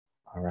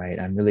All right.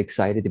 I'm really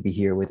excited to be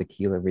here with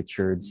Akilah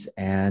Richards,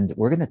 and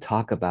we're going to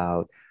talk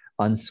about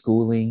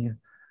unschooling,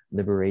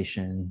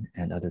 liberation,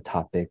 and other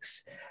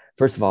topics.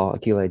 First of all,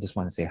 Akilah, I just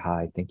want to say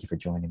hi. Thank you for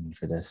joining me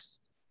for this.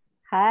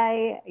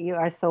 Hi, you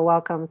are so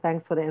welcome.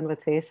 Thanks for the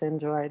invitation,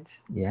 George.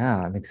 Yeah,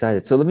 I'm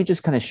excited. So let me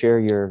just kind of share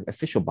your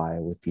official bio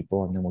with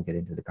people, and then we'll get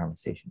into the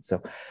conversation.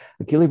 So,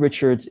 Akilah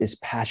Richards is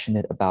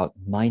passionate about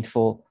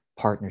mindful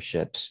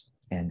partnerships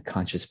and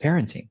conscious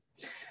parenting.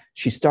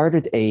 She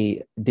started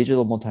a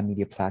digital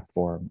multimedia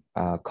platform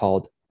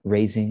called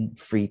Raising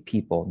Free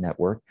People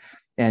Network.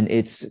 And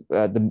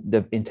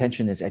the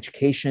intention is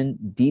education,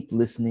 deep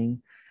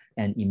listening,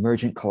 and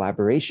emergent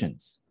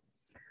collaborations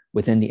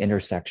within the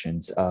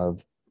intersections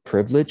of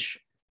privilege,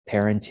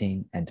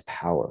 parenting, and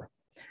power.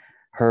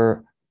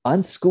 Her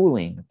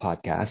unschooling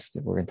podcast,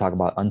 we're going to talk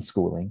about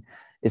unschooling,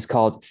 is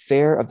called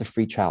Fare of the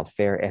Free Child,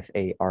 Fare,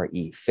 Fare,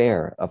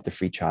 Fare of the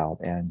Free Child.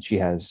 And she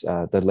has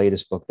the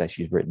latest book that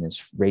she's written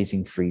is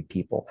Raising Free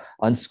People,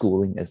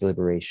 Unschooling as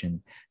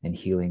Liberation and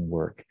Healing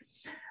Work.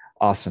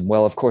 Awesome.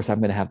 Well, of course, I'm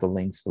going to have the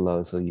links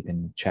below so you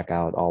can check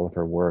out all of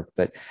her work.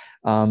 But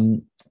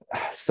um,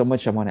 so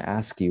much I want to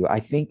ask you. I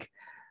think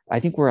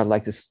where I'd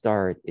like to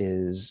start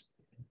is,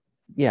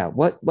 yeah,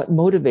 what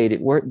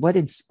motivated, what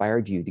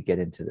inspired you to get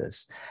into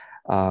this?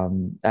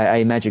 I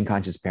imagine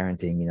conscious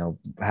parenting,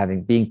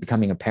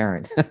 becoming a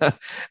parent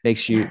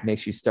makes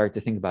you start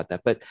to think about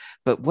that.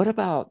 But what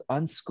about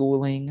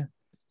unschooling,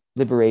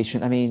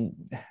 liberation? I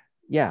mean,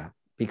 yeah,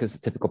 because the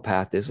typical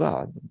path is,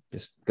 well,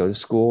 just go to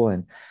school.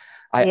 And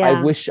I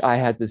Yeah. wish I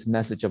had this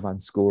message of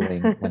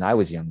unschooling when I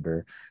was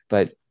younger,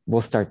 but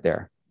we'll start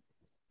there.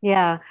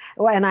 Yeah.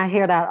 Well, and I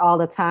hear that all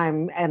the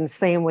time. And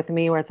same with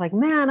me, where it's like,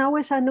 man, I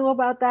wish I knew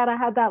about that. I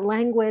had that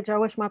language. I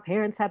wish my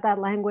parents had that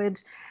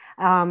language.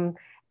 Um,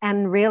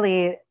 and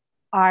really,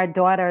 our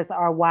daughters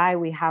are why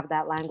we have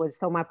that language.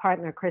 So, my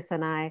partner, Chris,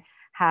 and I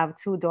have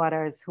two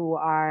daughters who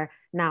are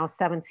now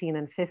 17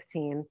 and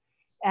 15.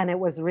 And it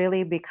was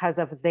really because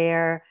of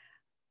their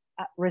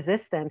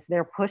resistance,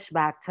 their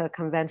pushback to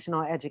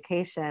conventional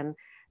education,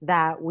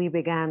 that we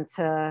began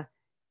to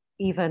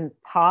even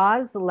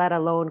pause, let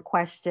alone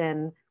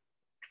question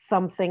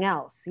something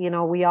else.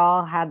 We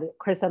all had,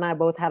 Chris and I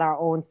both had our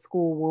own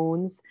school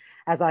wounds,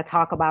 as I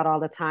talk about all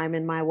the time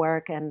in my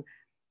work. And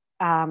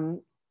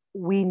um,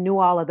 we knew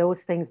all of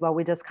those things, but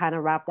we just kind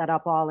of wrapped that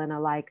up all in a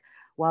like,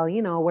 well,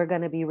 we're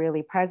going to be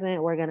really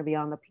present. We're going to be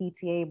on the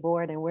PTA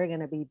board and we're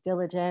going to be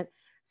diligent.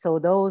 So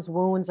those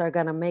wounds are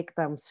going to make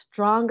them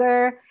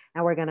stronger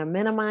and we're going to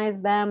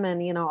minimize them.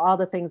 And, all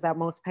the things that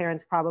most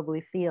parents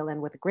probably feel.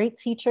 And with great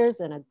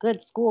teachers and a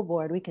good school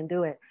board, we can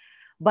do it.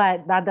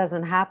 But that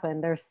doesn't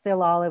happen. There's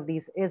still all of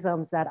these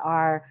isms that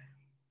are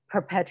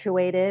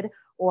perpetuated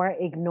or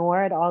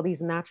ignored, all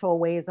these natural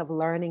ways of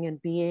learning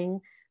and being,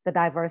 the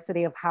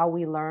diversity of how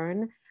we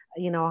learn,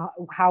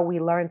 how we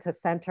learn to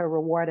center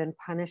reward and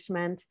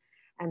punishment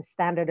and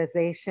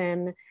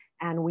standardization.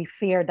 And we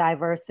fear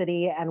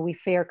diversity and we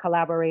fear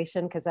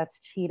collaboration because that's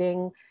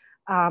cheating.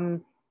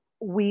 Um,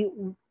 we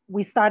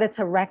we started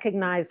to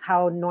recognize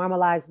how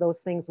normalized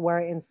those things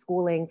were in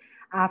schooling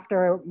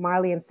after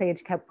Marley and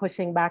Sage kept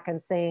pushing back and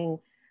saying,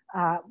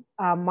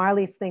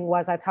 Marley's thing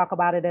was, I talk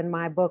about it in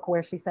my book,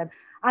 where she said,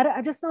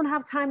 I just don't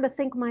have time to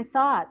think my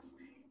thoughts,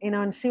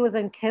 and she was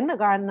in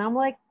kindergarten. And I'm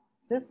like,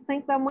 just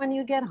think them when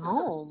you get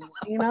home,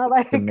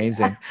 It's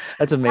amazing.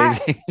 That's I,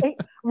 amazing.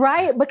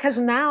 right? Because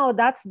now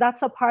that's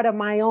a part of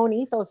my own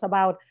ethos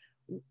about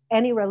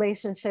any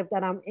relationship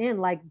that I'm in.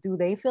 Like, do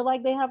they feel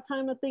like they have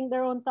time to think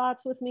their own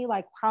thoughts with me?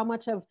 Like, how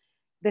much of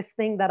this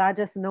thing that I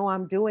just know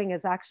I'm doing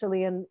is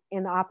actually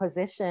in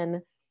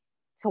opposition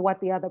to what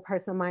the other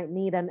person might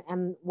need?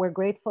 And we're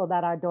grateful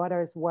that our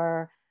daughters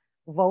were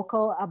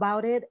vocal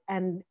about it,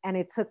 and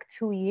it took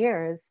 2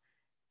 years.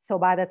 So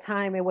by the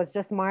time it was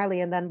just Marley,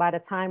 and then by the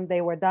time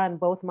they were done,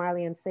 both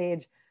Marley and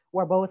Sage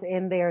were both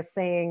in there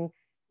saying,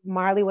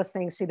 Marley was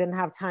saying she didn't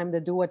have time to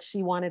do what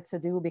she wanted to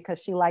do because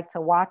she liked to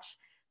watch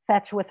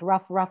Fetch with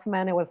Rough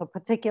Men. It was a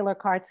particular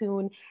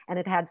cartoon and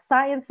it had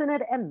science in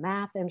it and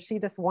math, and she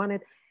just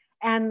wanted.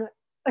 And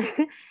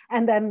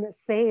and then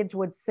Sage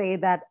would say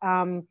that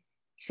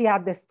she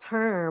had this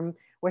term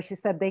where she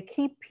said, they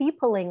keep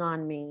peopling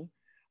on me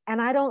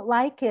and I don't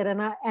like it.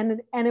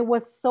 And it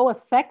was so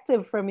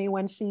effective for me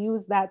when she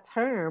used that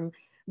term,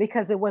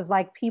 because it was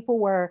like people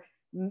were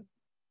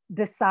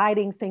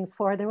deciding things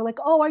for her. They were like,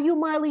 oh, are you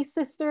Marley's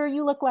sister?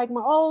 You look like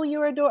oh,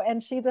 you're a door.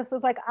 And she just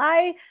was like,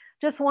 I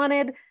just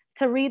wanted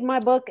to read my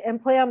book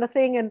and play on the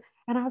thing. And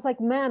I was like,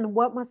 man,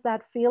 what must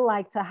that feel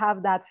like to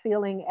have that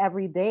feeling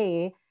every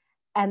day?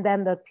 And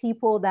then the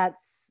people that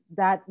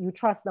you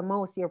trust the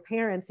most, your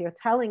parents, you're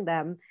telling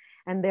them,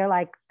 and they're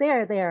like,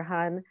 there,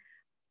 hun.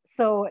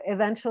 So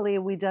eventually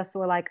we just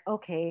were like,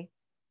 okay,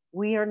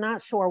 we are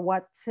not sure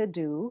what to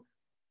do,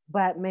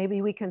 but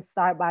maybe we can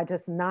start by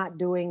just not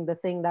doing the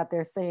thing that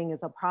they're saying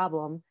is a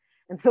problem.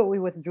 And so we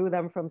withdrew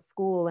them from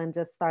school and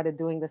just started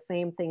doing the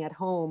same thing at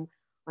home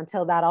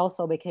until that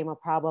also became a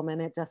problem.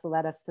 And it just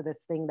led us to this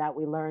thing that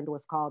we learned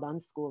was called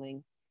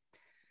unschooling,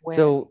 where,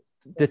 So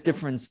the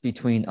difference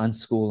between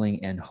unschooling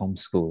and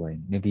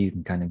homeschooling. Maybe you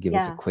can kind of give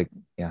us a Yeah, quick,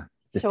 yeah,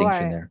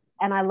 distinction sure. there.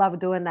 And I love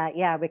doing that.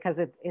 Yeah, because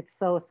it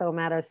so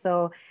matters.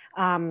 So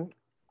um,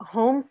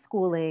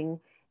 homeschooling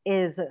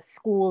is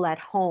school at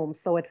home.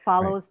 So it Right,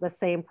 follows the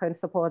same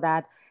principle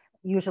that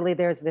usually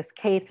there's this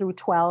K through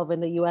 12 in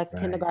the US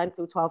right, kindergarten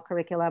through 12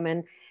 curriculum.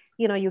 And,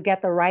 you know, you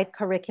get the right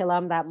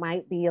curriculum that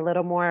might be a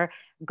little more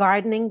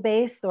gardening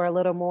based or a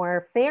little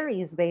more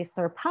fairies based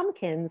or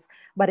pumpkins,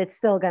 but it's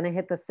still going to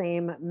hit the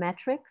same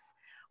metrics.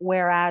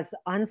 Whereas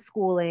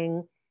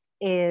unschooling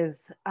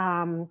is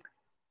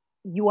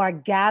you are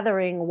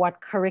gathering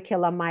what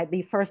curriculum might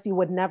be. First, you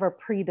would never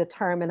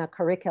predetermine a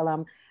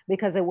curriculum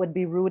because it would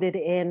be rooted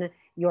in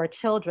your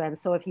children.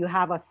 So if you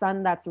have a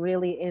son that's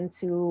really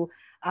into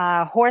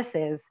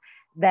horses,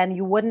 then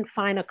you wouldn't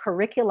find a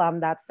curriculum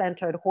that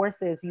centered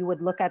horses. You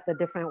would look at the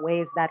different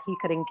ways that he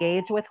could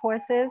engage with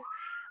horses,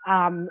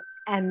 um,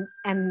 and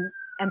and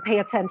and pay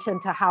attention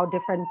to how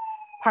different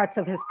parts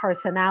of his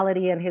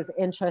personality and his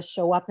interests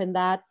show up in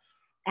that.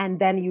 And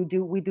then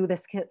we do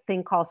this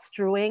thing called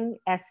strewing,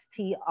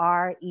 STREWING,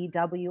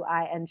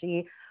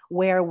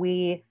 where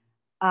we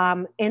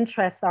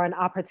interests are an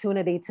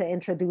opportunity to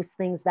introduce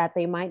things that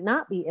they might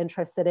not be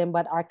interested in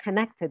but are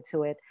connected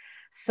to it.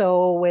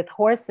 So with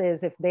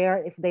horses, if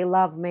they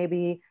love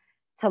maybe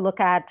to look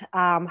at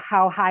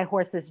how high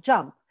horses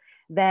jump,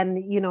 then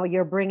you know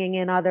you're bringing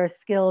in other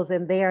skills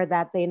in there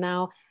that they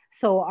now.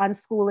 So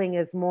unschooling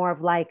is more of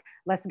like,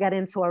 let's get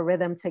into a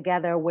rhythm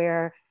together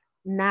where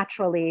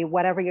naturally,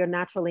 whatever you're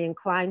naturally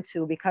inclined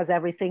to, because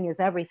everything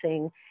is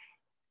everything,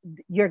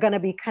 you're going to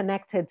be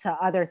connected to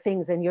other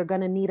things, and you're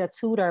going to need a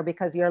tutor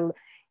because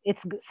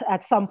it's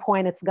at some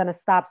point it's going to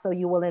stop. So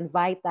you will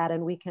invite that,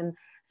 and we can.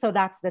 So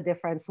that's the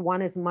difference.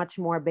 One is much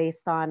more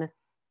based on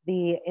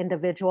the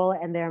individual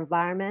and their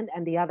environment,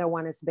 and the other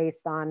one is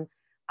based on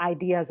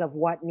ideas of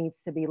what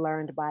needs to be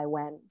learned by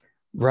when.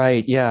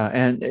 right. Yeah,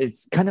 and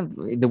it's kind of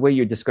the way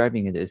you're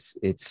describing it is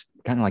it's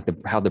kind of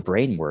like how the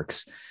brain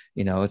works.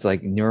 It's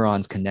like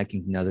neurons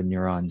connecting to other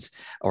neurons,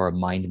 or a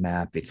mind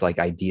map. It's like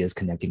ideas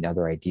connecting to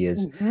other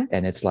ideas, Mm-hmm.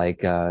 and it's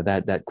like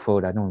that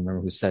quote. I don't remember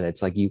who said it.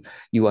 It's like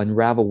you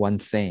unravel one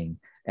thing,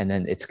 and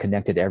then it's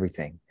connected to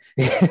everything.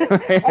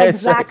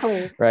 It's like,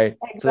 Exactly. right.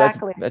 So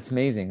Exactly. that's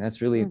amazing.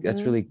 That's really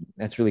that's Mm-hmm. really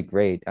that's really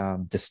great.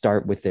 To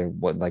start with their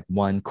like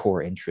one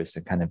core interest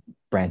and kind of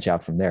branch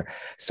out from there.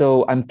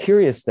 So I'm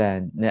curious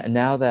then,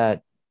 now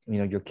that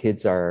your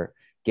kids are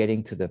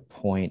getting to the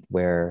point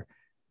where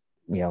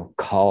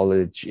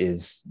college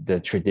is the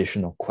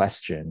traditional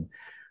question.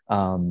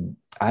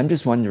 I'm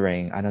just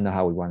wondering, I don't know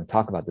how we want to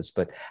talk about this,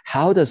 but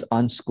how does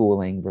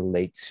unschooling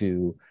relate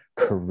to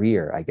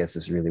career? I guess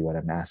is really what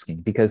I'm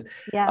asking. Because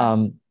Yeah.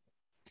 um,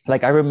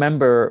 like I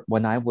remember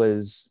when I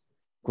was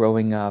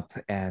growing up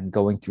and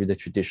going through the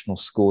traditional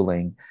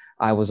schooling,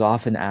 I was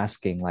often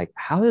asking, like,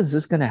 how is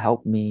this going to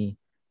help me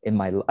in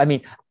my, I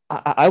mean,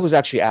 I was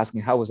actually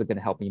asking, how is it going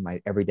to help me in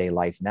my everyday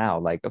life now?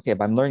 Like, okay,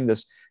 if I'm learning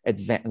this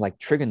like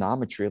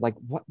trigonometry, like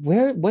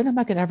when am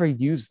I going to ever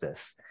use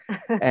this?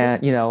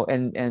 And,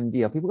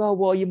 people go,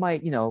 well, you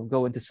might,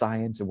 go into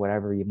science or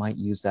whatever, you might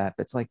use that.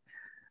 But it's like,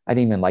 I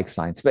didn't even like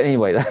science, but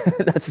anyway,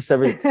 that's a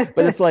separate,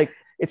 but it's like,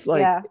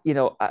 Yeah.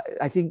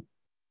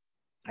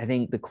 I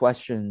think the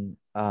question,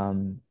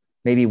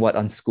 maybe what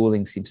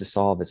unschooling seems to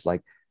solve is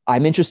like,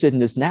 I'm interested in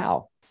this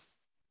now.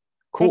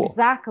 Cool,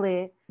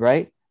 Exactly.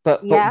 right?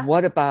 But Yeah.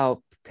 what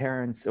about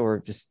parents, or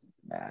just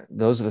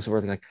those of us who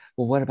are like,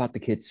 well, what about the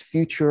kid's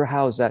future?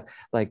 How is that?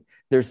 Like,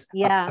 there's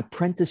Yeah.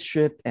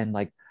 apprenticeship and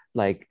like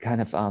kind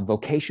of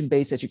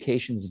vocation-based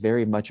education is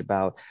very much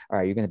about, all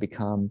right, you're going to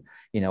become,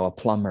 a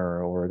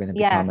plumber, or going to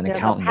become Yes. an There's a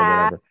accountant or path.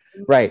 whatever,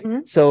 right?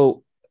 Mhm.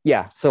 So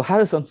yeah, so how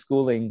does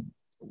unschooling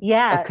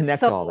Yeah.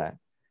 connect to all So that?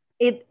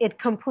 it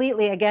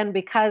completely, again,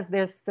 because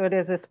there's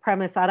this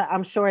premise.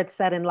 I'm sure it's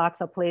said in lots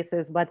of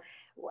places, but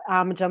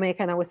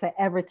Jamaican, I would say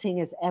everything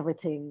is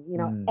everything.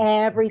 Mm,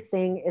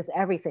 Everything is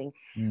everything.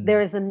 There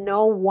mm, is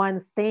no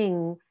one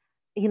thing.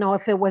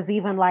 If it was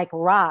even like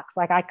rocks,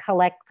 like I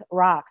collect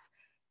rocks.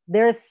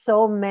 There's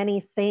so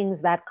many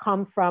things that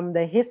come from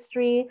the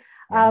history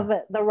yeah. of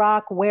the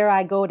rock, where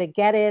I go to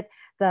get it,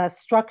 the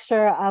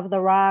structure of the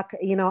rock.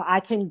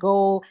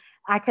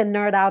 I can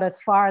nerd out as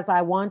far as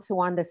I want to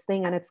on this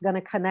thing, and it's going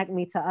to connect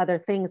me to other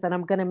things. And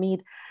I'm going to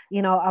meet,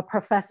 a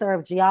professor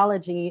of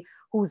geology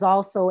who's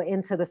also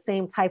into the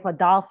same type of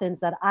dolphins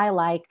that I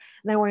like.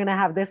 And then we're going to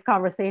have this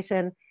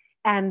conversation,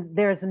 and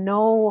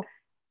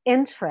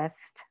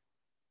interest.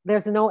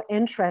 There's no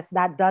interest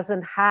that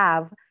doesn't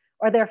have,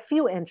 or there are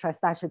few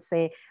interests, I should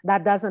say,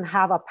 that doesn't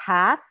have a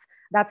path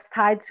that's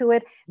tied to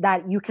it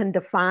that you can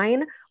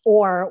define,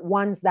 or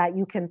ones that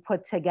you can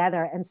put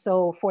together. And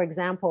so, for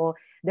example,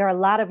 there are a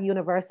lot of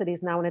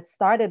universities now, and it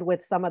started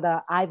with some of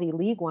the Ivy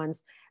League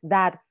ones,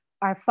 that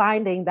are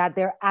finding that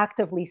they're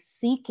actively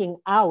seeking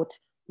out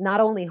not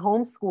only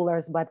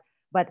homeschoolers, but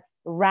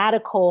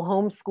radical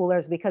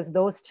homeschoolers, because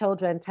those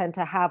children tend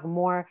to have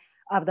more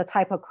of the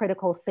type of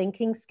critical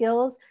thinking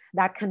skills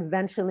that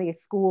conventionally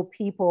school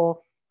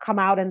people come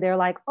out and they're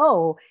like,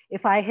 oh,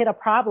 if I hit a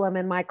problem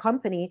in my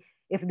company,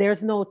 if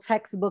there's no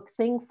textbook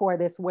thing for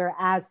this,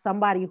 whereas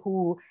somebody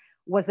who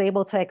was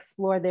able to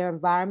explore their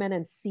environment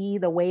and see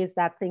the ways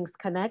that things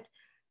connect,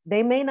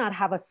 they may not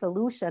have a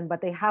solution,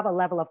 but they have a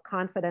level of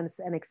confidence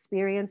and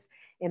experience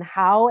in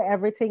how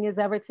everything is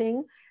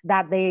everything,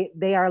 that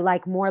they are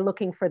like more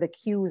looking for the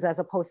cues as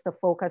opposed to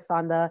focus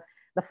on the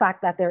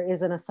fact that there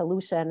isn't a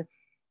solution.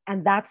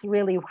 And that's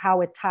really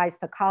how it ties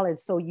to college.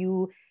 So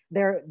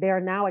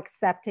they're now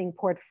accepting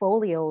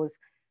portfolios.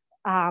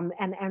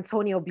 And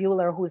Antonio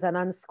Buehler, who's an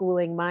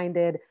unschooling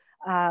minded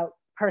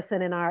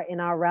person in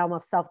our realm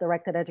of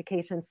self-directed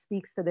education,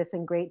 speaks to this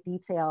in great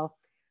detail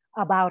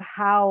about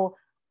how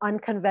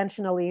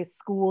unconventionally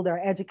schooled or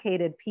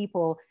educated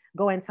people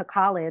go into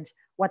college,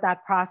 what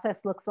that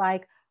process looks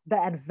like, the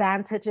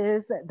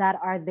advantages that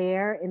are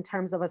there in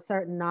terms of a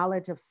certain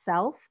knowledge of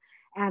self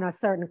and a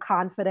certain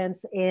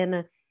confidence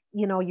in,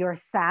 your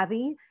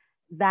savvy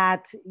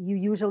that you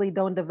usually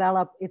don't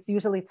develop. It's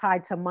usually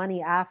tied to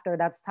money after.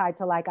 That's tied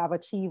to like, I've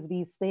achieved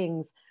these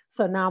things,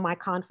 so now my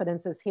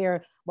confidence is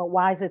here. But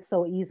why is it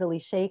so easily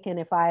shaken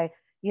if I,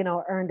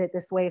 earned it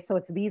this way?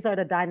 So these are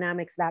the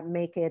dynamics that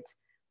link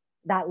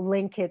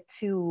it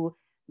to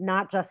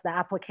not just the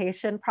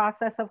application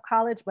process of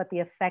college, but the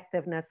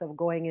effectiveness of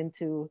going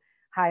into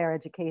higher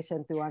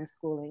education through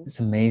unschooling. It's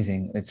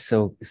amazing. It's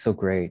so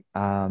great.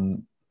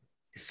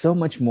 So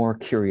much more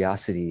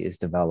curiosity is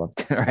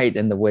developed, right?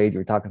 In the way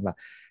you're talking about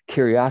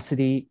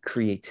curiosity,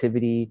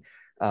 creativity,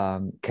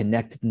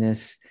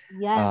 connectedness,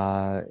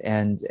 yes,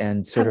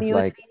 and sort community, of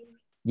like,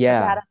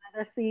 yeah,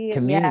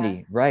 community,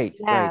 yeah. right,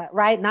 Yeah,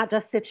 right. Not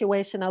just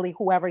situationally,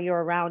 whoever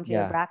you're around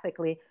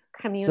geographically,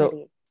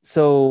 community.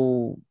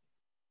 So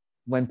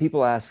when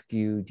people ask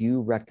you, do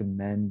you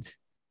recommend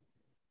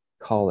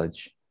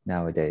college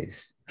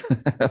nowadays?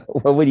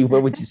 What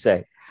would you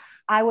say?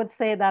 I would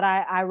say that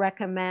I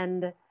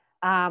recommend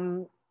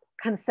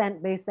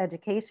consent-based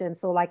education.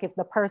 So like if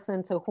the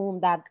person to whom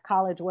that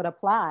college would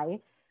apply,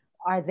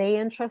 are they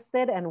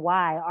interested and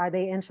why? Are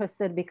they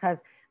interested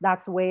because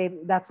that's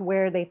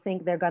where they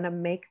think they're going to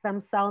make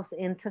themselves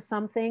into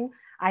something?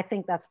 I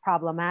think that's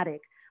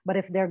problematic. But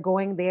if they're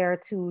going there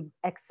to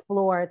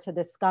explore, to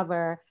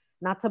discover,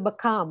 not to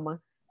become,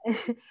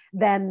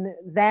 then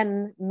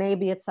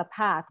maybe it's a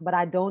path. But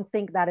I don't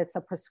think that it's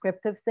a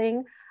prescriptive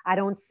thing. I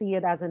don't see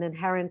it as an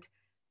inherent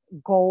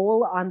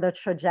goal on the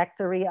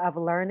trajectory of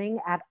learning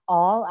at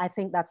all. I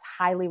think that's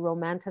highly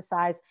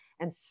romanticized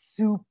and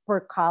super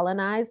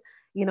colonized.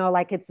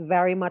 Like it's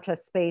very much a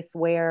space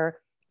where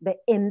the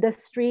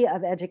industry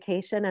of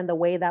education and the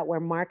way that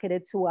we're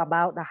marketed to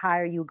about the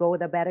higher you go,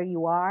 the better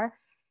you are,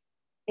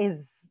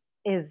 is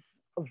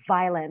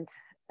violent.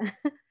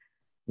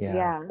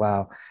 Yeah.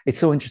 Wow. It's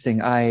so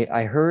interesting.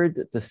 I heard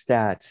the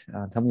stat.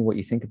 Tell me what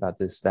you think about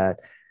this.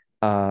 That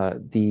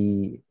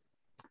the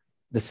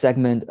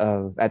segment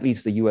of at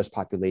least the U.S.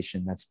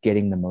 population that's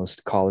getting the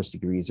most college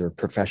degrees or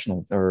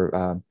professional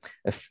or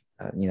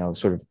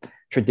sort of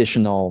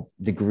traditional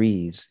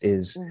degrees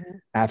is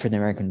African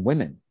American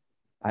women.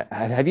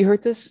 Have you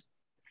heard this?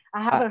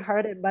 I haven't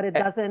heard it, but it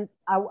doesn't.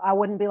 I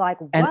wouldn't be like,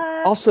 what? And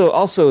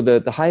also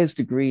the highest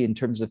degree in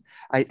terms of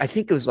I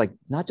think it was like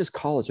not just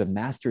college but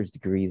master's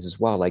degrees as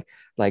well. Like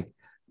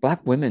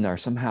Black women are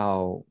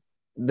somehow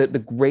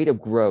the rate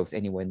of growth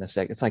anyway in the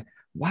sec. It's like,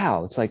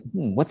 wow, it's like,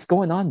 what's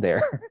going on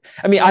there?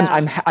 I mean,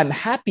 yeah. I'm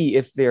happy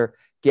if they're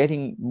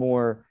getting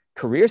more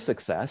career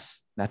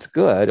success. That's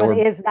good. But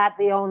is that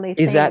the only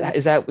thing? Was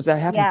that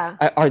happening?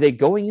 Yeah. Are they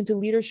going into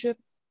leadership?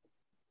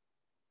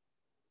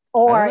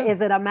 Or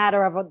is it a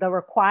matter of the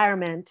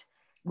requirement?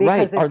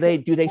 Right. Do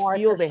they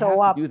feel they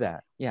have to do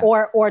that? Yeah.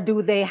 Or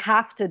do they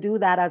have to do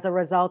that as a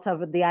result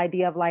of the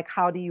idea of like,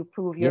 how do you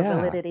prove your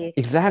validity?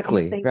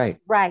 Exactly. Right.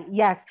 Right.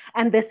 Yes.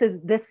 And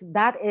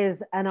that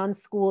is an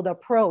unschooled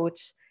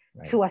approach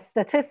to a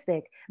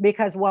statistic,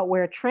 because what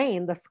we're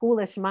trained, the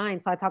schoolish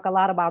mind. So I talk a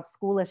lot about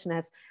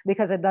schoolishness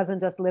because it doesn't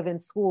just live in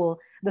school.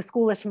 The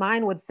schoolish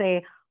mind would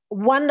say,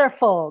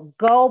 wonderful,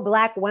 go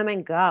Black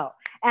women, go.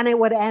 And it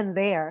would end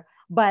there.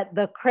 But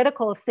the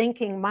critical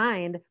thinking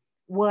mind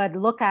would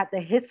look at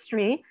the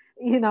history,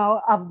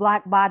 of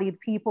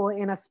Black-bodied people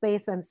in a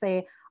space and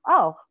say,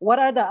 oh, what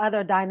are the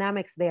other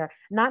dynamics there?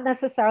 Not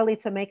necessarily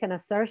to make an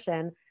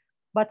assertion,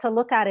 but to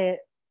look at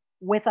it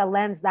with a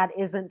lens that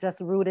isn't just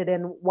rooted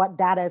in what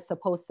data is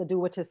supposed to do,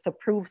 which is to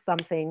prove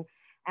something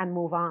and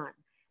move on.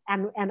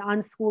 And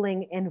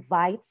unschooling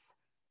invites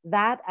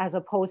that, as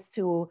opposed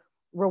to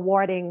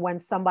rewarding when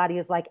somebody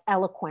is like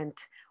eloquent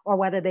or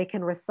whether they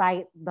can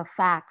recite the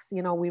facts.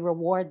 We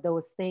reward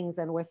those things,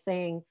 and we're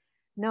saying,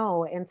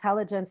 no,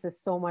 intelligence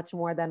is so much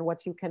more than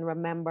what you can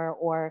remember,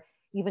 or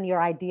even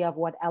your idea of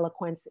what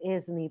eloquence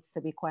is needs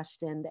to be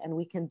questioned. And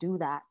we can do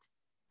that.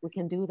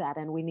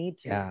 And we need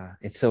to. Yeah,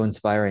 it's so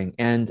inspiring.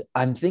 And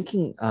I'm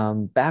thinking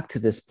back to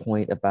this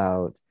point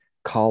about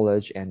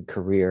college and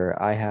career.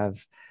 I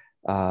have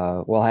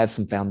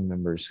some family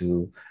members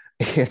who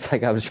it's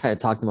like I was trying to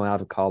talk them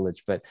out of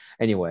college, but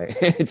anyway,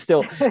 it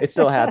still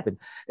happened,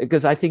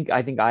 because I think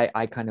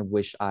I kind of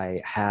wish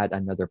I had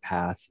another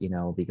path,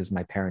 because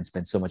my parents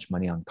spent so much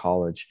money on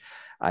college.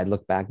 I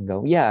look back and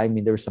go, yeah, I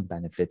mean, there were some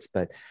benefits,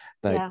 but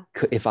Yeah.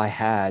 if I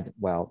had,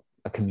 well,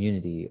 a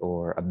community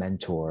or a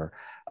mentor,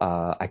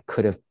 I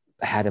could have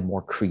had a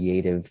more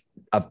creative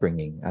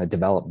upbringing,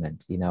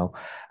 development,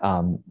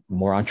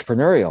 more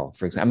entrepreneurial,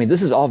 for example. I mean,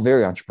 this is all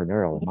very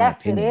entrepreneurial in my Yes,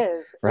 it opinion,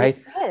 is. It right?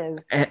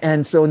 is.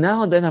 And so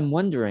now and then I'm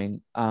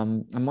wondering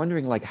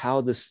like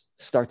how this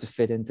starts to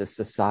fit into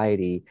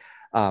society.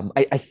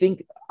 I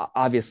think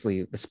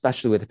obviously,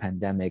 especially with the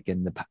pandemic and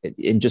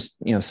in just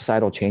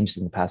societal changes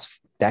in the past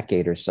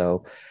decade or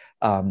so,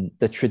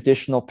 the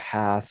traditional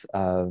path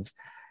of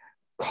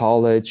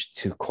college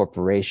to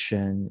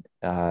corporation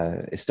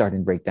is starting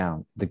to break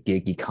down, the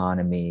gig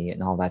economy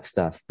and all that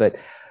stuff. But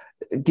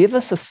give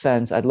us a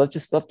sense. I'd love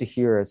to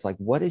hear. It's like,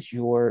 what is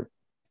your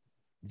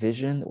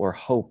vision or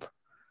hope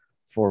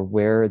for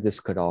where this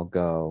could all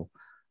go?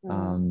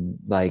 Mm.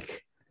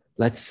 Like,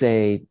 let's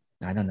say,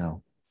 I don't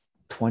know,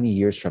 20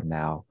 years from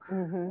now,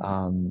 Hmm.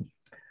 um,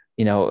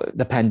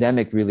 the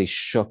pandemic really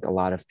shook a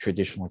lot of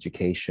traditional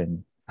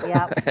education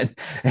Yep.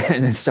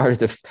 and it started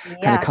to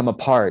kind of Yes. come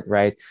apart,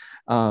 right?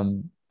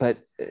 But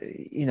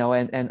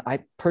and I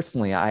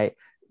personally,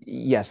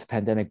 yes, the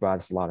pandemic brought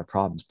us a lot of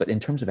problems, but in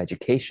terms of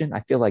education,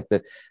 I feel like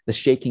the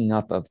shaking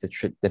up of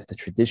the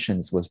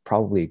traditions was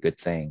probably a good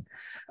thing.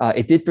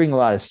 It did bring a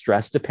lot of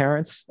stress to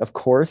parents, of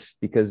course,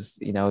 because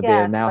they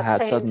Yes. now But have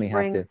change suddenly have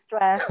brings to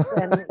stress,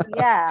 and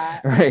yeah,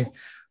 right.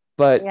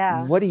 But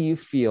yeah. what do you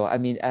feel? I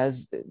mean,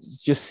 as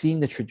just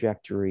seeing the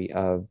trajectory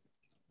of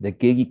the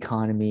gig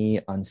economy,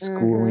 Hmm.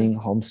 unschooling,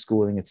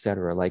 homeschooling, et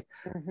cetera, like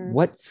Hmm.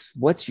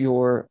 what's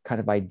your kind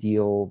of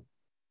ideal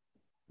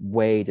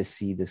way to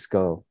see this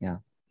go? Yeah.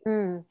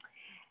 Mm.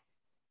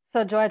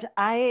 So George,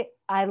 I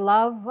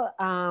love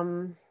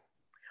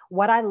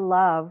what I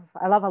love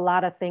a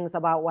lot of things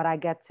about what I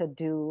get to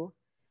do.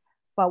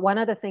 But one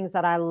of the things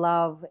that I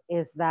love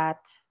is that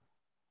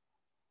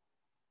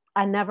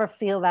I never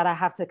feel that I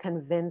have to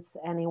convince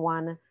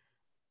anyone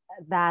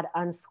that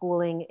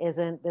unschooling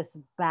isn't this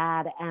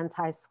bad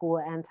anti-school,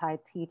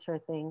 anti-teacher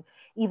thing,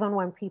 even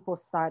when people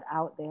start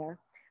out there,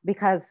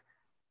 because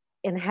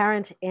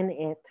inherent in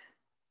it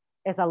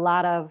is a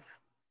lot of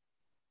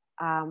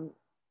um,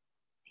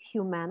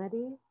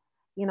 humanity,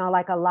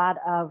 like a lot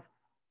of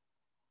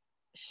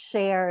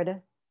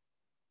shared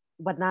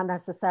but not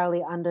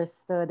necessarily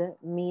understood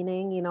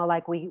meaning,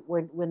 like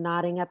we're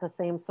nodding at the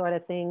same sort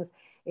of things.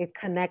 It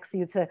connects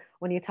you to,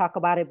 when you talk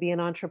about it being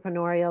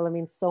entrepreneurial, I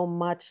mean, so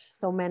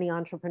many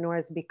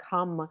entrepreneurs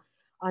become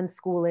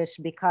unschoolish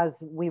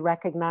because we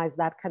recognize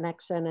that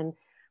connection. And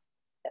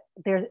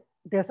there's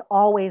there's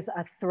always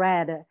a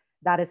thread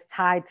that is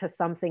tied to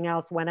something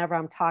else whenever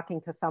I'm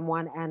talking to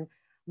someone. And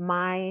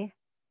my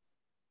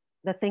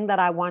the thing that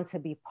I want to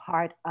be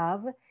part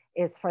of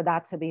is for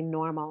that to be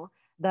normal.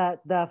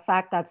 The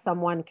fact that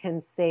someone can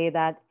say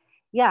that,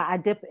 yeah, I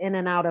dip in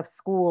and out of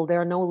school.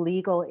 There are no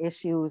legal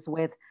issues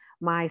with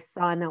my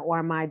son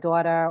or my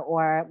daughter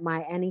or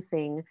my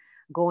anything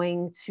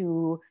going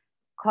to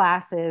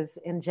classes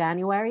in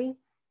January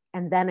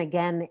and then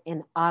again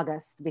in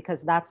August,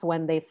 because that's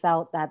when they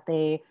felt that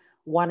they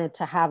wanted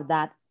to have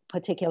that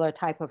particular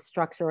type of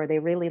structure, or they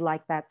really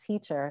like that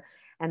teacher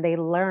and they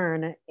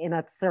learn in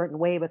a certain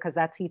way because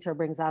that teacher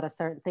brings out a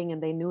certain thing,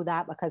 and they knew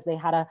that because they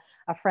had a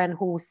friend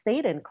who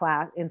stayed in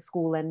class in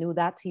school and knew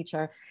that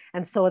teacher.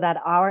 And so that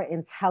our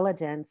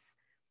intelligence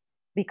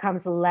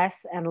becomes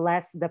less and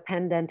less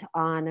dependent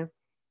on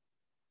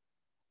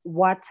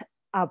what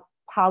a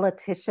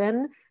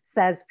politician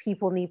says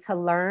people need to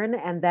learn,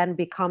 and then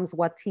becomes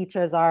what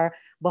teachers are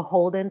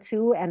beholden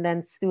to, and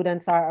then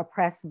students are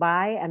oppressed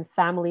by, and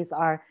families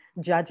are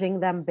judging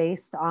them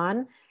based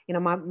on.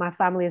 My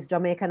family is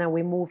Jamaican, and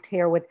we moved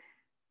here with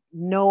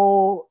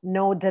no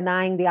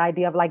denying the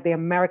idea of like the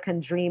American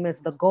dream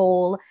is the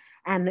goal.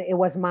 And it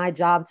was my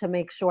job to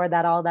make sure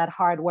that all that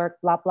hard work,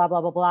 blah, blah,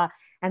 blah, blah, blah.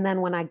 And then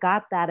when I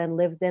got that and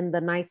lived in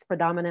the nice,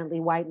 predominantly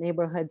white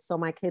neighborhood, so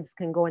my kids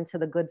can go into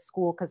the good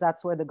school because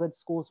that's where the good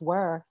schools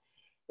were,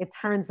 it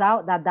turns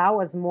out that that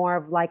was more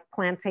of like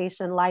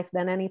plantation life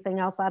than anything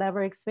else I'd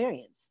ever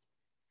experienced.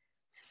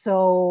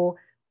 So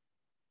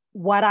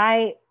what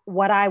I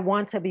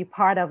want to be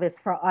part of is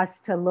for us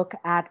to look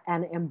at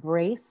and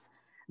embrace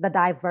the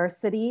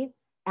diversity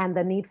and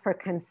the need for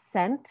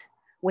consent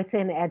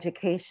within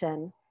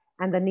education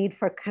and the need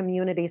for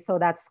community, so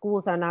that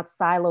schools are not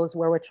silos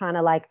where we're trying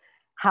to like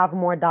have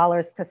more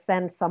dollars to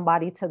send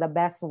somebody to the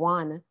best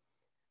one,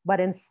 but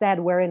instead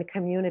we're in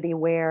community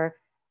where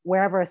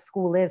wherever a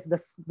school is,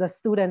 the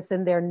students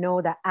in there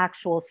know the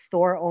actual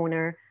store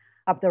owner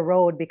up the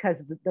road,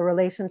 because the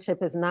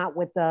relationship is not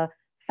with the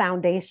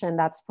foundation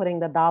that's putting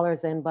the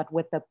dollars in, but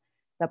with the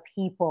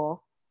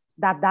people.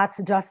 That's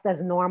just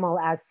as normal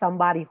as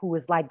somebody who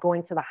is like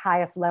going to the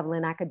highest level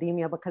in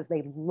academia because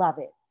they love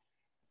it.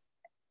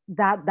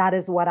 That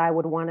is what I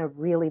would want to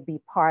really be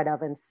part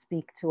of and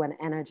speak to and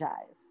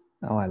energize.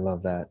 Oh, I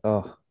love that.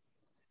 Oh,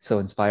 so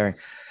inspiring.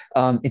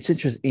 It's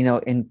interesting,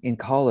 in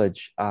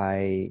college,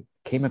 I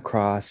came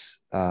across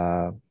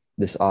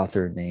this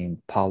author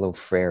named Paulo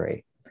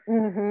Freire.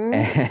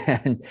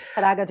 Mm-hmm. And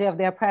Pedagogy of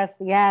the oppressed.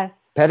 Yes.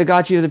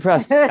 pedagogy of the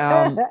oppressed.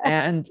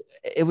 And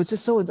it was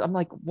just so, I'm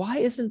like, why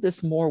isn't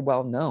this more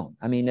well known?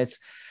 I mean, it's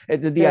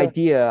the True.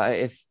 idea,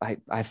 if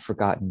I've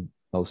forgotten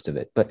most of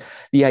it, but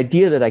the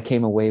idea that I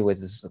came away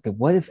with is, okay,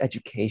 what if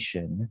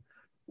education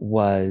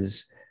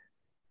was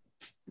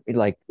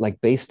like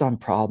based on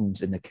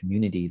problems in the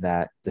community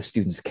that the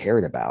students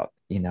cared about,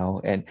 you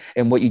know? And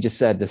what you just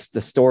said, this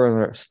the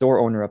store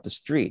owner up the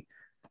street,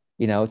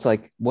 you know, it's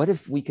like, what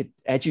if we could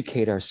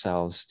educate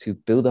ourselves to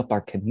build up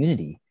our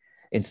community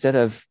instead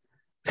of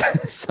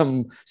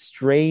some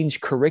strange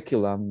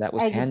curriculum that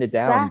was handed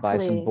down by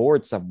some Exactly.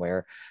 board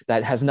somewhere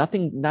that has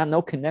nothing, not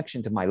no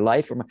connection to my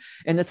life or my,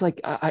 and it's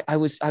like I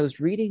was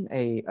reading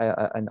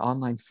an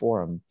online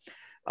forum.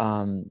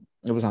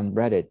 It was on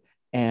Reddit,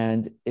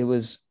 and it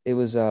was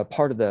a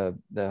part of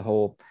the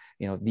whole,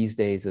 you know, these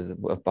days is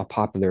a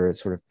popular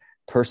sort of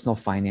personal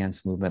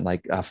finance movement,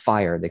 like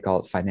FIRE, they call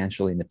it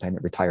financially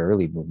independent retire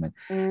early movement.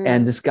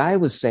 And Mm. this guy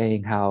was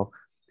saying how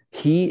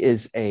he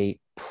is a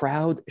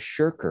proud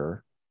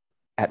shirker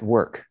at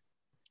work.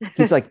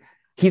 He's like,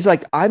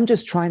 I'm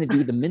just trying to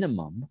do the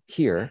minimum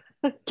here,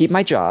 keep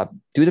my job,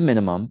 do the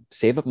minimum,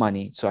 save up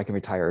money so I can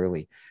retire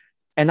early.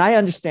 And I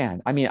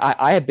understand. I mean,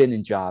 I have been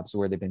in jobs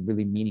where they've been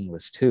really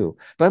meaningless too.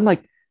 But I'm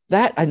like,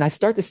 that, and I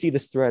start to see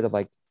this thread of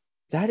like,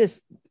 that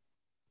is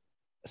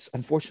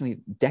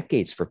unfortunately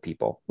decades for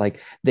people. Like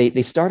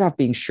they start off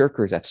being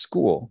shirkers at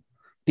school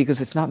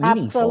because it's not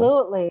meaningful.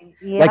 Absolutely.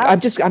 Like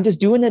Yep. I'm just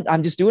doing it.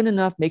 I'm just doing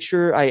enough. Make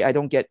sure I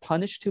don't get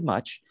punished too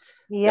much.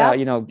 Yep.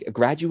 You know,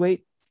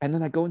 graduate, and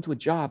then I go into a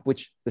job,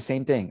 which the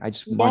same thing. I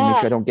just want to make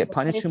sure I Yes. don't get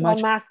punished too Replace one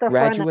much. master for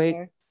Graduate.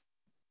 another.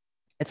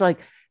 It's like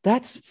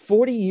that's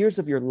 40 years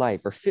of your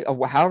life,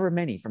 or however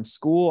many, from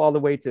school all the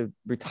way to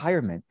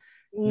retirement.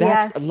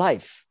 That's Yes. a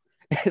life.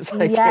 It's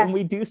like, can Yes.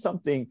 we do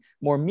something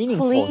more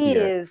meaningful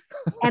here? Please.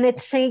 And it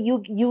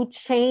change you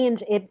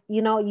change it,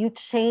 you know, you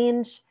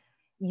change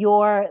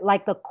your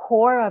like the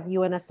core of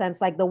you in a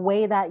sense, like the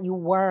way that you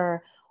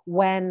were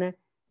when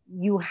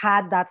you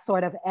had that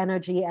sort of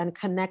energy and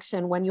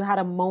connection, when you had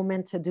a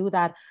moment to do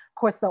that. Of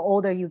course, the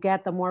older you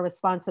get, the more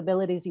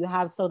responsibilities you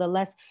have, so the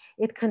less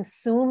it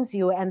consumes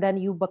you, and then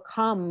you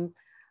become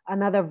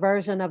another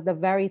version of the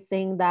very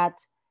thing that,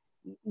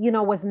 you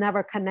know, was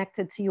never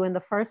connected to you in the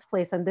first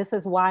place. And this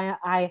is why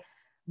I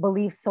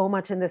believe so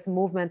much in this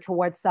movement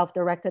towards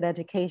self-directed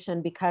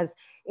education, because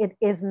it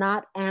is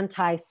not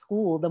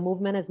anti-school. The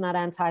movement is not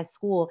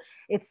anti-school.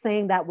 It's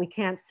saying that we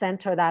can't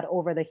center that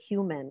over the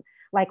human.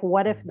 Like,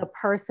 what if the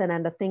person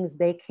and the things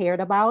they cared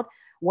about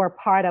were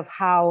part of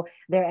how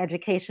their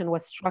education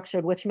was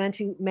structured, which meant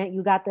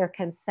you got their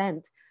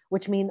consent,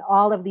 which mean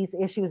all of these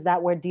issues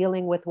that we're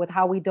dealing with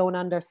how we don't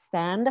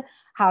understand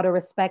how to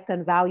respect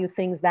and value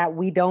things that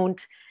we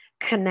don't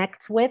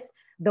connect with.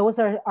 Those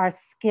are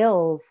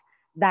skills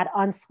that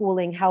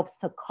unschooling helps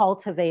to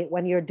cultivate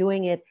when you're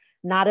doing it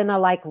not in a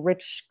like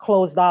rich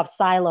closed off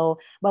silo,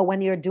 but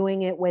when you're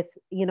doing it with,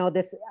 you know,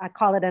 this, I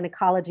call it an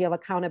ecology of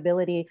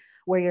accountability,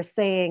 where you're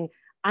saying,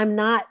 I'm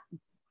not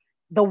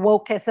the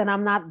wokest, and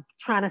I'm not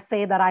trying to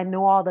say that I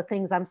know all the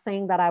things. I'm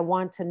saying that I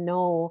want to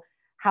know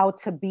how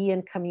to be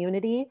in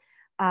community,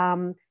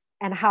 and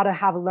how to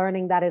have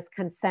learning that is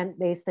consent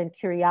based and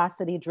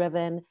curiosity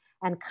driven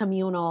and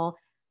communal,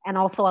 and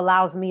also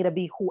allows me to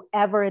be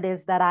whoever it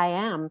is that I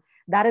am.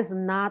 That is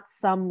not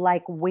some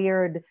like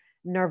weird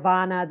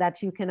nirvana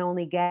that you can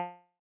only get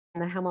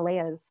in the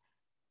Himalayas.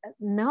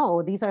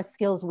 No, these are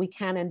skills we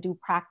can and do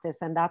practice.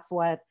 And that's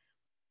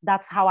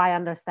how I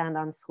understand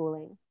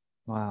unschooling.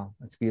 Wow,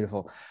 that's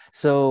beautiful.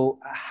 So,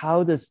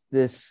 how does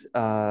this?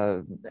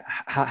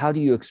 How do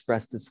you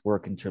express this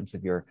work in terms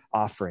of your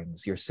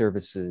offerings, your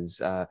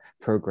services,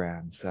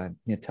 programs? You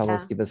know, Yeah.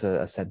 give us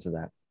a sense of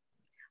that.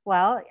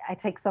 Well, I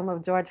take some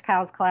of George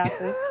Cow's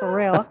classes for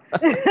real.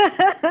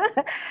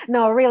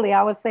 No, really,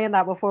 I was saying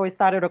that before we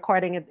started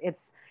recording.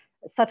 It's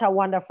such a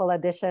wonderful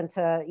addition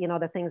to, you know,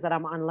 the things that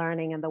I'm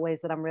unlearning and the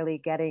ways that I'm really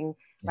getting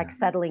like Yeah.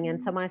 settling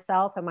into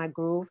myself and my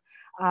groove.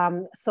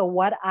 So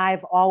what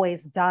I've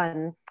always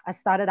done, I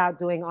started out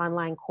doing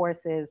online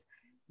courses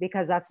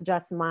because that's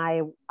just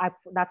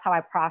that's how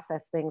I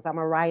process things. I'm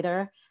a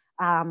writer.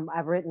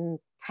 I've written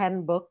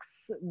 10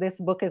 books. This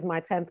book is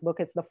my 10th book.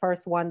 It's the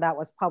first one that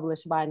was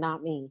published by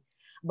not me,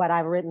 but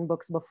I've written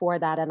books before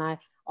that. And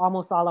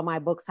almost all of my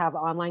books have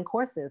online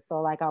courses.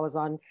 So like I was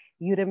on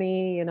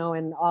Udemy, you know,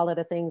 and all of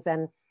the things.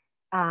 And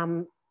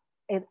um,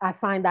 I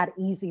find that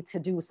easy to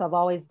do. So I've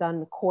always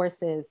done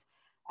courses,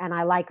 and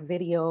I like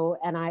video,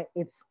 and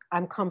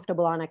I'm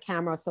comfortable on a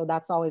camera. So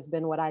that's always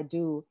been what I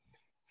do.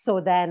 So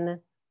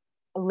then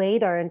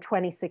later in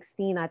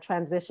 2016, I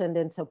transitioned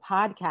into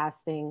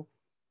podcasting.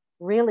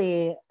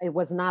 Really, it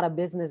was not a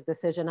business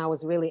decision. I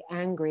was really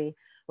angry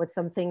with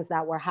some things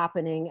that were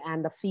happening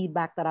and the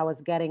feedback that I was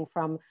getting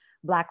from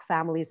Black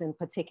families in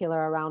particular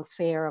around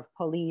fear of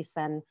police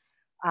and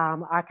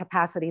our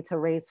capacity to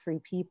raise free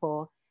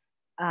people.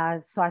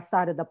 So I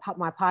started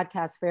my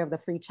podcast, Fear of the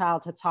Free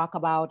Child, to talk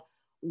about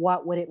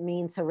what would it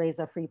mean to raise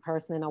a free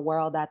person in a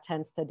world that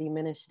tends to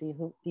diminish,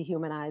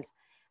 dehumanize.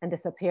 and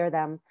disappear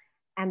them.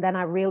 And then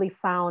I really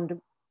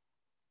found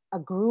a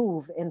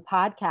groove in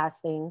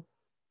podcasting.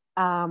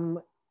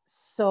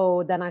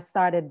 So then I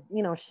started,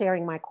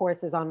 sharing my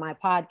courses on my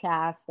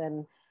podcast.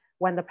 And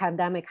when the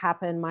pandemic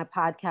happened, my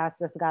podcast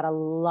just got a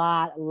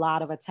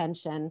lot of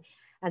attention.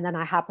 And then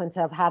I happened to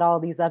have had all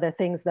these other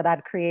things that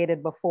I'd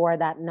created before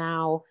that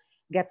now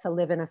get to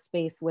live in a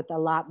space with a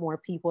lot more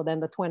people than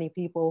the 20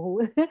 people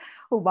who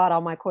who bought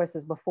all my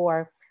courses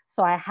before.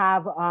 So I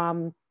have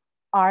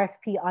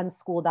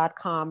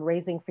rfpunschool.com,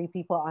 Raising Free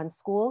People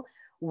Unschool,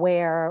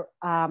 where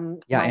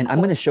Yeah, and I'm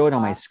going to show it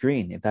on my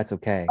screen if that's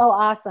okay. Oh,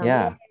 awesome.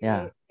 Yeah.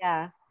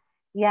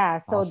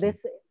 So awesome.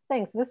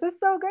 Thanks. This is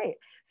so great.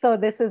 So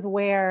this is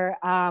where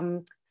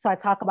so I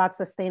talk about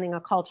sustaining a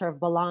culture of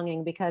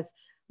belonging, because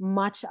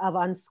much of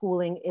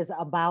unschooling is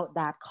about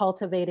that,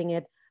 cultivating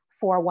it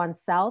for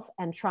oneself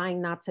and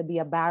trying not to be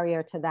a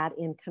barrier to that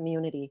in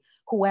community,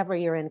 whoever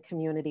you're in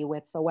community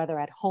with. So whether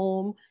at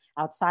home,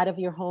 outside of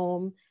your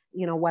home,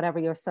 whatever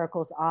your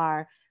circles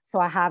are. So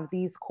I have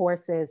these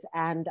courses,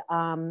 and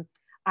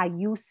I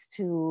used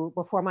to,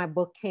 before my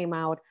book came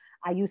out,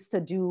 I used to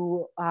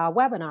do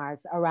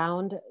webinars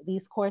around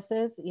these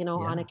courses,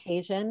 on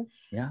occasion.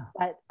 Yeah.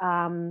 But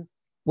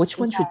which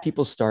one should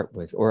people start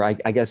with? Or I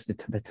guess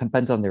it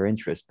depends on their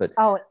interest, but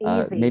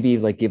easy. Maybe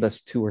like give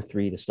us 2 or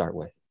 3 to start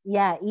with.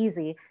 Yeah,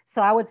 easy.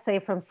 So I would say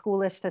from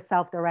schoolish to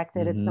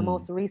self-directed, it's the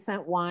most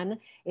recent one.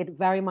 It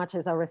very much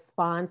is a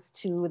response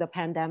to the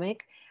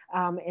pandemic,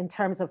 in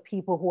terms of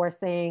people who are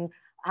saying,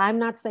 I'm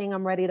not saying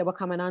I'm ready to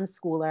become an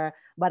unschooler,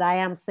 but I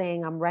am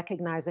saying I'm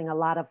recognizing a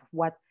lot of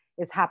what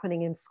is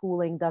happening in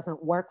schooling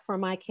doesn't work for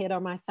my kid or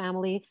my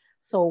family.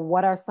 So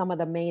what are some of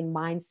the main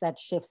mindset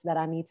shifts that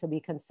I need to be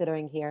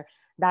considering here?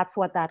 That's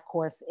what that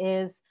course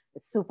is.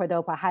 It's super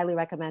dope. I highly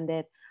recommend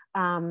it.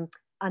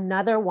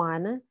 Another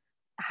one,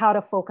 how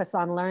to focus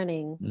on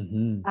learning.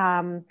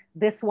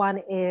 This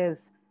one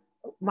is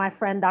my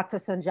friend, Dr.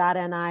 Sanjata,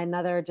 and I,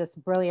 another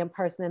just brilliant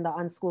person in the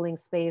unschooling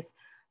space.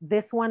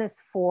 This one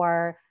is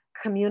for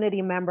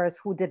community members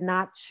who did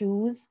not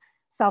choose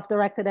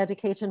self-directed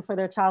education for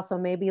their child. So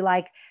maybe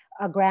like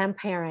a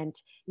grandparent,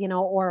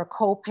 or a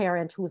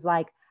co-parent who's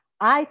like,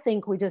 I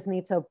think we just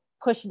need to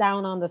push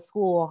down on the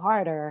school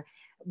harder,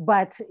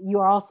 but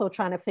you're also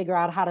trying to figure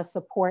out how to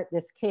support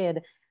this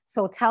kid.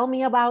 So tell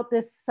me about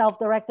this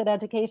self-directed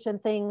education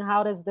thing.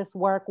 How does this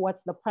work?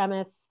 What's the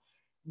premise?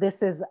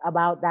 This is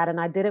about that. And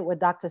I did it with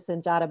Dr.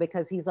 Sanjata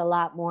because he's a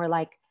lot more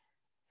like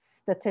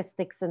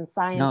statistics and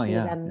science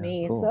than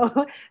me.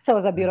 Cool. So it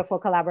was a beautiful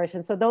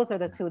collaboration. So those are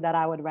the 2 that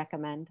I would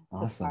recommend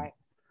to start.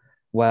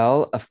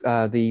 Well,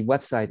 the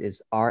website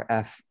is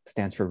RF,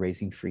 stands for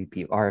Raising Free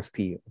People,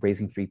 RFP,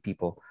 Raising Free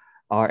People,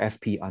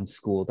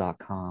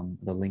 rfpunschool.com.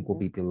 The link will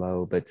be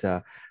below. But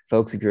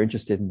folks, if you're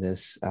interested in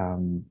this,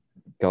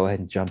 go ahead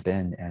and jump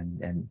in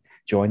and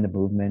join the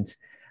movement.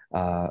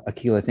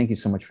 Akilah, thank you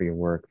so much for your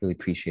work. Really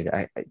appreciate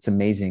it. It's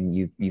amazing.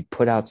 You've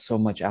put out so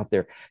much out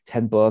there,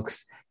 10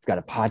 books, you've got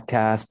a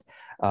podcast.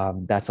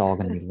 That's all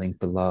going to be linked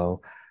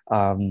below.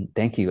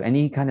 Thank you.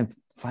 Any kind of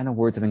final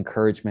words of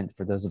encouragement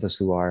for those of us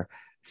who are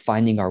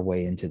finding our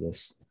way into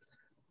this?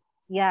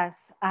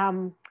 Yes,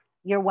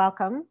 you're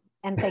welcome.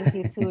 And thank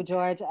you too,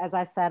 George. As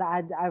I said,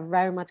 I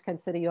very much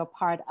consider you a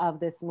part of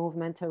this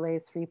movement to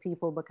raise free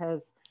people,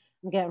 because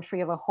I'm getting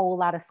free of a whole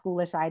lot of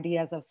schoolish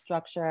ideas of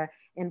structure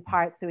in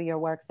part through your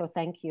work. So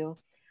thank you.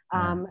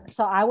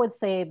 So I would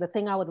say the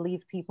thing I would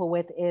leave people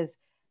with is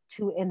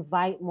to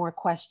invite more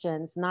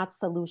questions, not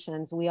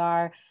solutions. We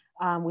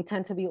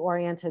tend to be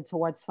oriented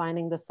towards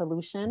finding the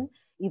solution,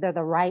 either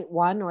the right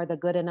one or the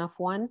good enough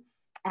one.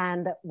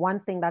 And one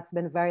thing that's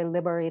been very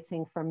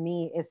liberating for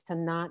me is to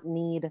not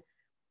need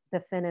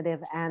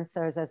definitive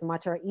answers as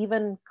much, or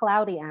even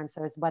cloudy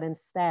answers, but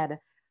instead,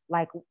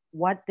 like,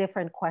 what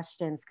different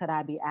questions could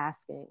I be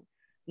asking?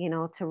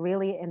 To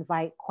really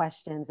invite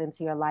questions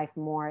into your life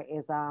more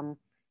is a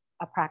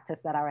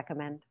practice that I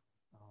recommend.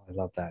 Oh, I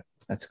love that.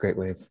 That's a great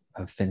way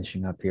of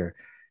finishing up here.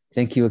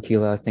 Thank you,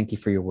 Akilah. Thank you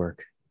for your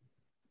work.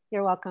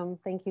 You're welcome.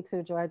 Thank you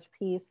too, George.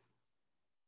 Peace.